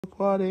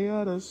Party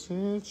of the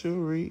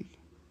century.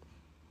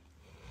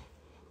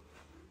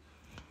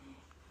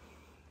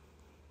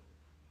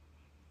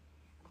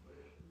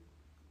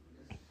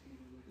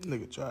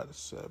 Nigga tried to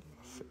set me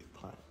a fake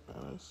pint,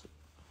 man. That's it.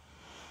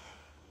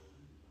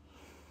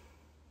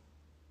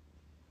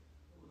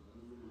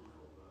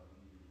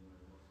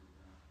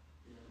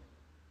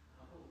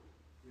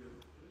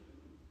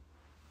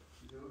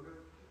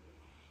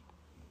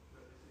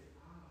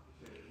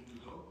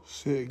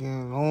 Shit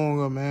getting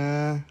longer,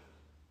 man.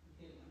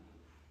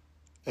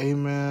 Hey,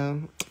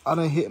 man,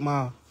 I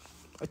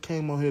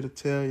came on here to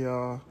tell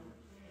y'all,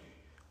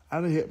 I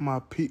done hit my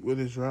peak with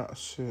this rap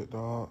shit,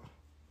 dog.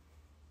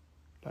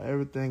 Like,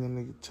 everything a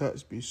nigga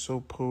touch be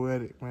so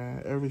poetic,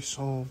 man. Every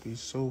song be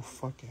so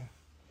fucking,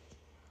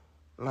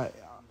 like,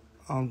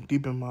 I'm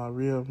deep in my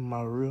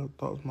real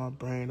thoughts. My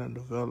brain done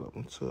developed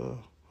into a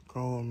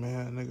grown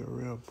man, nigga,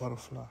 real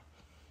butterfly.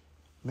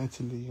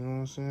 Mentally, you know what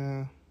I'm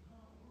saying?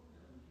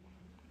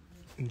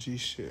 And G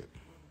shit.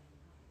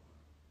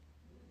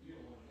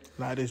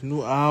 Like, this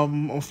new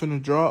album I'm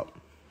finna drop,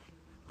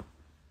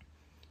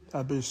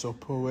 that bitch so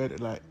poetic.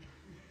 Like,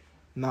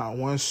 not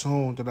one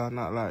song did I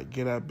not, like,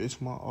 get that bitch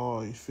my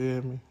all, you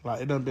feel me?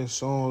 Like, it done been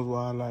songs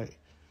where I, like,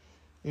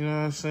 you know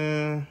what I'm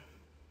saying?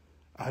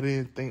 I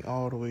didn't think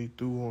all the way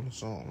through on the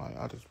song. Like,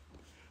 I just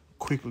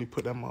quickly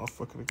put that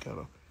motherfucker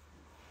together.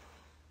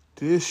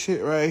 This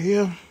shit right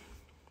here,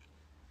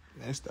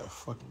 that's that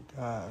fucking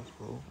gas,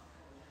 bro.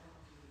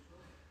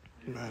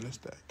 Man, it's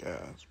that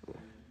gas, bro.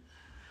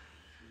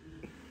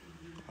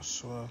 I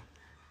swear.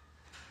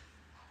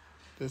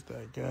 This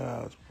that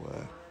gas,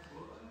 boy.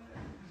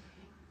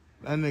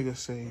 That nigga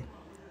say,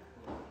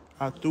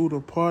 I threw the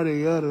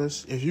party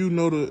others. If you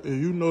know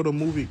the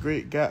movie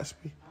Great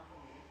Gatsby,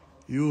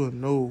 you will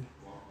know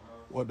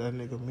what that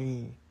nigga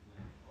mean.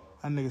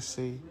 That nigga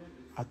say,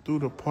 I threw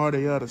the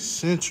party of the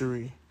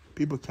century.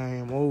 People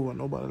came over,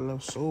 nobody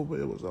left sober.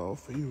 It was all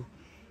for you.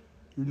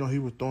 You know he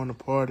was throwing the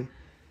party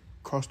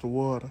across the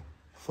water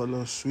for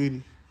Lil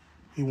Sweetie.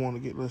 He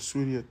wanted to get Lil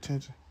Sweetie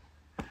attention.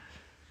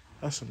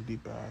 That's some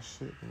deep ass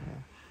shit,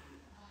 man.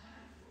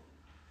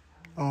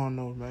 I don't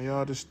know, man.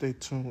 Y'all just stay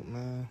tuned,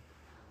 man.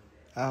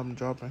 Album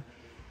dropping.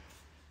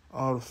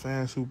 All the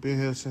fans who been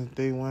here since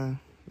day one,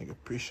 nigga,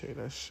 appreciate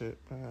that shit,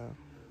 man.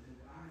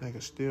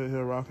 Nigga still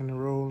here rocking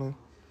and rolling.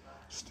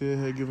 Still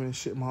here giving this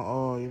shit my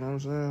all, you know what I'm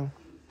saying?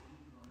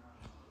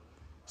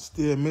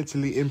 Still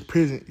mentally in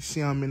prison. You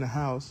see I'm in the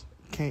house.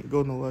 Can't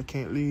go nowhere,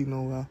 can't leave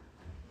nowhere.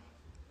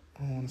 I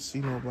don't want to see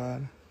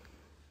nobody.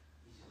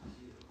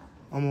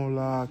 I'm on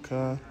live,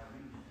 cuz.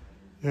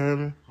 You heard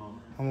me?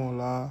 I'm on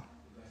live.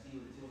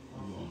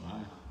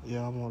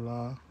 Yeah, I'm on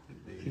live.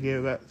 He gave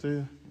it back to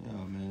you? Yeah,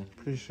 man.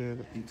 Appreciate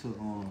it. He took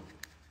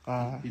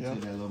He took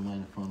that little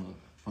money from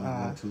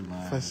the two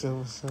line. For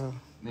sure.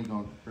 Nigga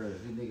on the press.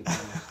 He nigga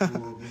from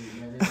school.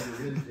 Man, this nigga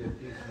really just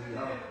pissed me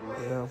off, bro.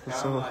 Yeah, for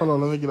sure. Hold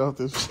on, let me get off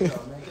this shit.